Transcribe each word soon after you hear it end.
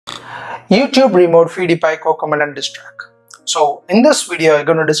YouTube removed Pewdiepie Cocomelon Diss Track. So in this video, I'm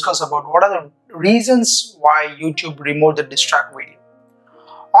going to discuss about what are the reasons why YouTube removed the diss track video.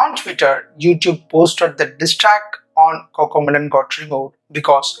 On Twitter, YouTube posted that diss track on Cocomelon got removed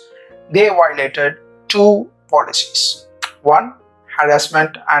because they violated two policies. One,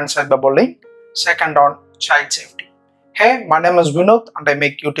 harassment and cyberbullying. Second, on child safety. Hey, my name is Vinod and I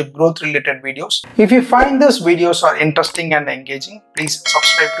make YouTube growth related videos. If you find these videos are interesting and engaging, please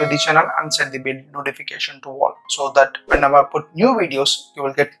subscribe to the channel and set the bell notification to all so that whenever I put new videos, you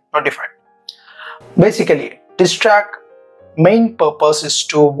will get notified. Basically, diss track main purpose is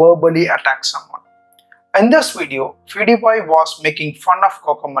to verbally attack someone. In this video, Pewdiepie was making fun of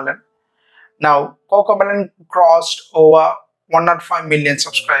Cocomelon. Now, Cocomelon crossed over 105 million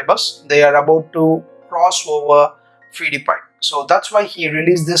subscribers. They are about to cross over Pewdiepie. So that's why he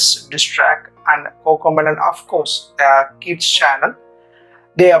released this diss track, and Cocomelon, of course, their kids channel,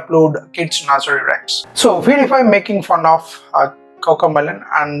 they upload kids nursery rhymes. So Pewdiepie making fun of Cocomelon,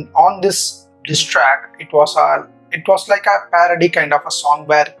 and on this diss track, it was like a parody kind of a song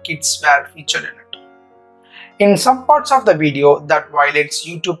where kids were featured in it. In some parts of the video that violates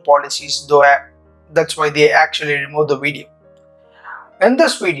YouTube policies, though that's why they actually removed the video. In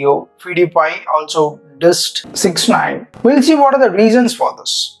this video, Pewdiepie also dissed 6ix9ine. We'll see what are the reasons for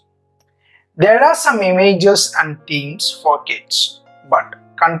this. There are some images and themes for kids, but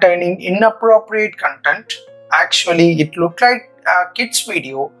containing inappropriate content. Actually, it looked like a kids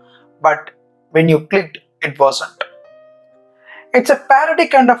video, but when you clicked, it wasn't. It's a parody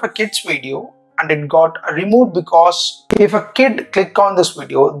kind of a kids video, and it got removed because if a kid click on this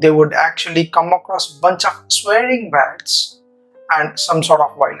video, they would actually come across a bunch of swearing words and some sort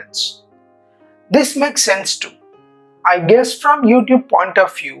of violence. This makes sense too. I guess from YouTube point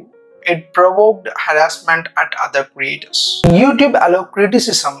of view, it provoked harassment at other creators. YouTube allowed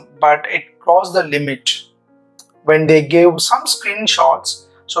criticism, but it crossed the limit when they gave some screenshots.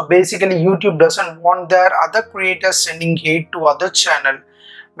 So basically, YouTube doesn't want their other creators sending hate to other channel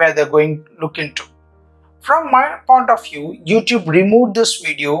where they're going to look into. From my point of view, YouTube removed this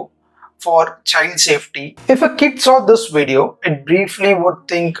video for child safety. If a kid saw this video, it briefly would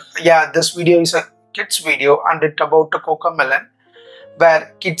think, yeah, this video is a kids video and it's about a Cocomelon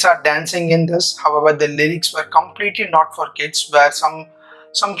where kids are dancing in this. However, the lyrics were completely not for kids, where some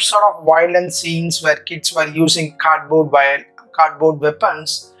sort of violent scenes where kids were using cardboard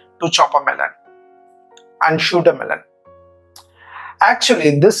weapons to chop a melon and shoot a melon.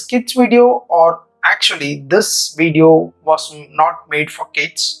 Actually, this kids video, or actually this video was not made for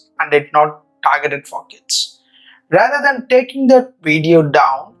kids and it not targeted for kids. Rather than taking the video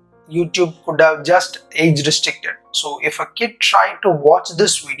down, YouTube could have just age restricted. So if a kid tried to watch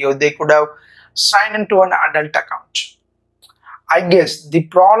this video, they could have signed into an adult account. I guess the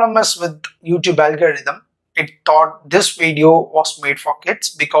problem is with YouTube algorithm. It thought this video was made for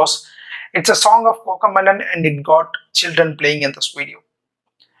kids because it's a song of Cocomelon and it got children playing in this video.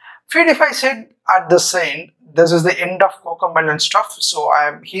 Pewdiepie said at the end, this is the end of Cocomelon stuff, so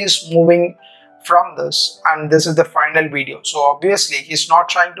he is moving from this and this is the final video. So obviously he's not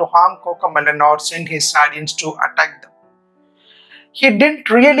trying to harm Cocomelon or send his audience to attack them. He didn't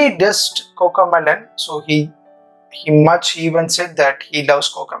really diss Cocomelon, so he even said that he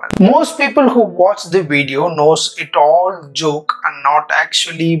loves Cocomelon. Most people who watch the video knows it all joke and not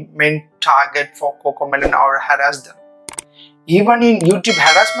actually meant target for Cocomelon or harass them. Even in YouTube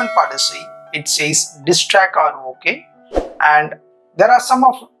harassment policy, it says diss track are okay, and there are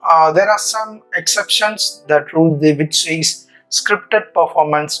some exceptions that rule which says scripted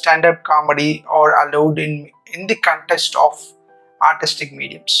performance, stand-up comedy are allowed in the context of artistic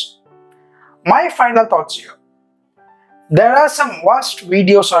mediums. My final thoughts here. There are some worst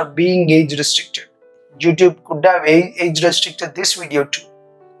videos are being age restricted. YouTube could have age restricted this video too.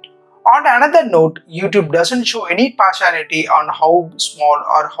 On another note, YouTube doesn't show any partiality on how small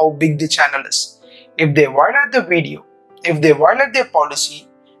or how big the channel is. If they violate the video, if they violate their policy,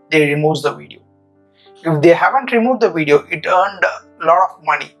 they remove the video. If they haven't removed the video, it earned a lot of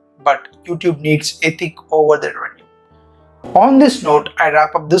money, but YouTube needs ethic over the revenue. On this note, I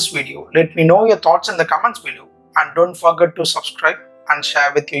wrap up this video. Let me know your thoughts in the comments below. And don't forget to subscribe and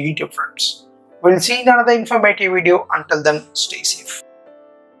share with your YouTube friends. We'll see you in another informative video. Until then, stay safe.